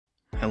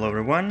Hello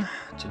everyone,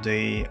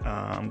 today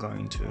I'm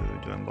going to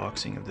do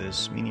unboxing of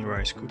this mini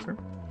rice cooker,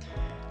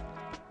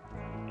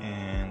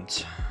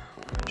 and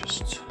I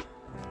just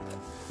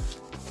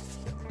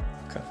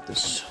cut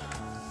this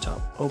top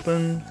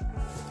open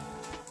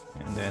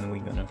and then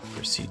we're gonna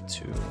proceed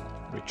to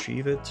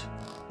retrieve it.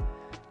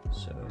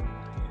 So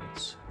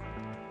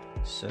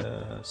it's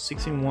a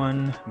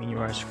 6-in-1 mini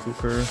rice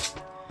cooker.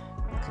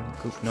 You can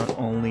cook not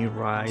only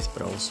rice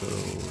but also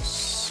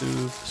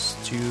soup,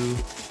 stew.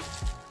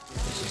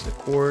 This is the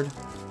cord.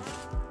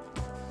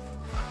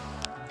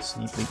 It's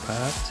neatly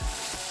packed.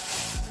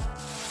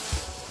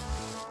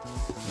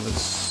 It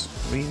looks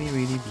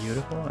really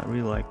beautiful. I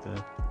really like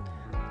the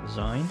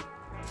design.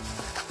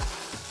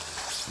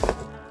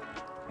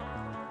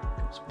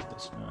 Comes with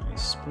this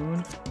nice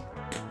spoon.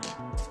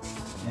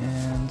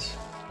 And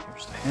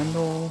here's the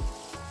handle.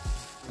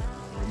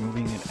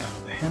 Removing it out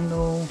of the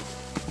handle.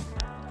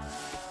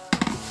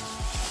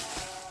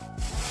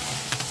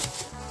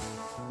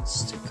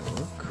 Let's take a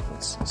look.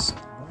 What's this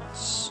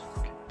box?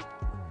 Okay.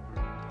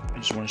 I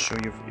just want to show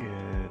you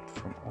it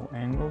from all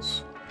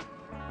angles.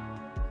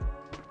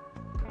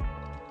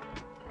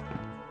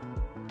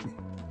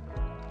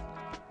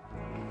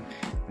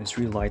 It's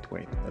really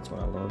lightweight. That's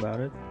what I love about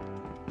it.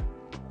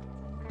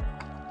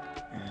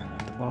 And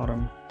at the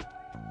bottom,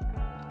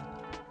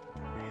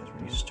 it's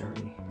really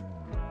sturdy.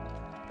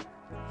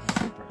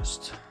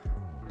 Pressed.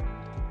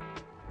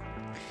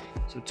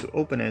 So to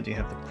open it, you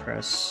have to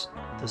press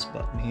this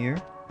button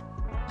here.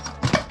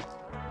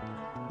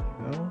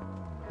 There you go.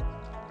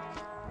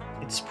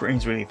 It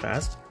springs really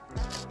fast.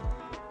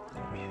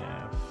 Then we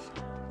have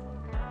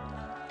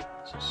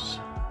this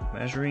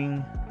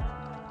measuring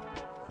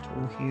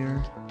tool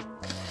here.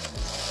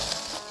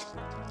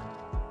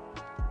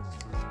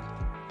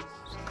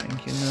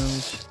 Thank you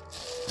note.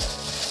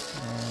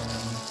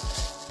 And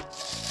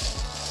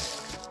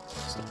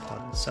it's the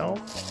pot itself.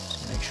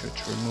 So make sure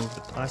to remove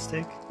the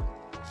plastic.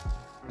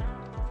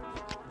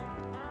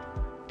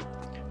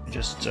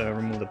 Just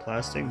remove the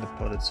plastic. The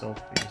pot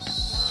itself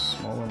is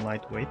small and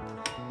lightweight,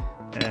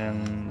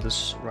 and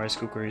this rice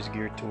cooker is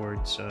geared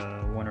towards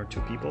 1 or 2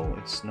 people.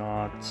 It's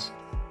not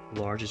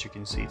large, as you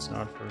can see. It's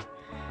not for a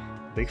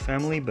big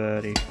family,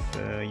 but if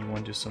you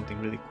want to do something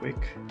really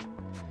quick,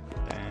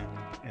 then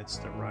it's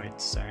the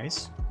right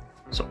size.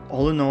 So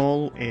all in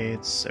all,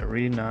 it's a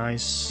really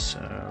nice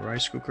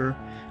rice cooker.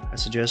 I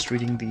suggest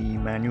reading the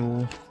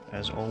manual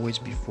as always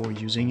before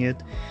using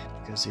it,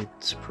 because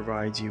it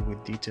provides you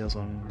with details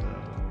on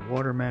the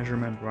water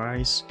measurement,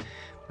 rice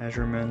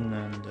measurement,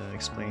 and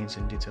explains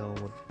in detail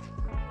what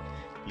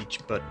each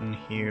button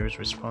here is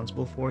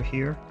responsible for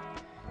here.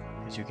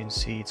 As you can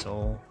see, it's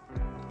all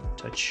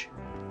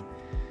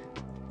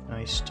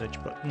nice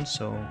touch buttons,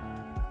 so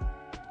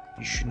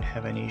you shouldn't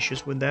have any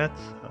issues with that.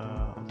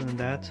 Other than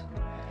that,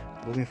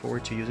 looking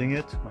forward to using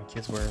it. My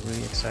kids were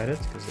really excited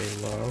because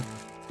they love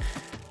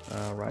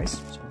rice.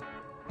 So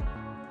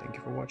thank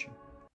you for watching.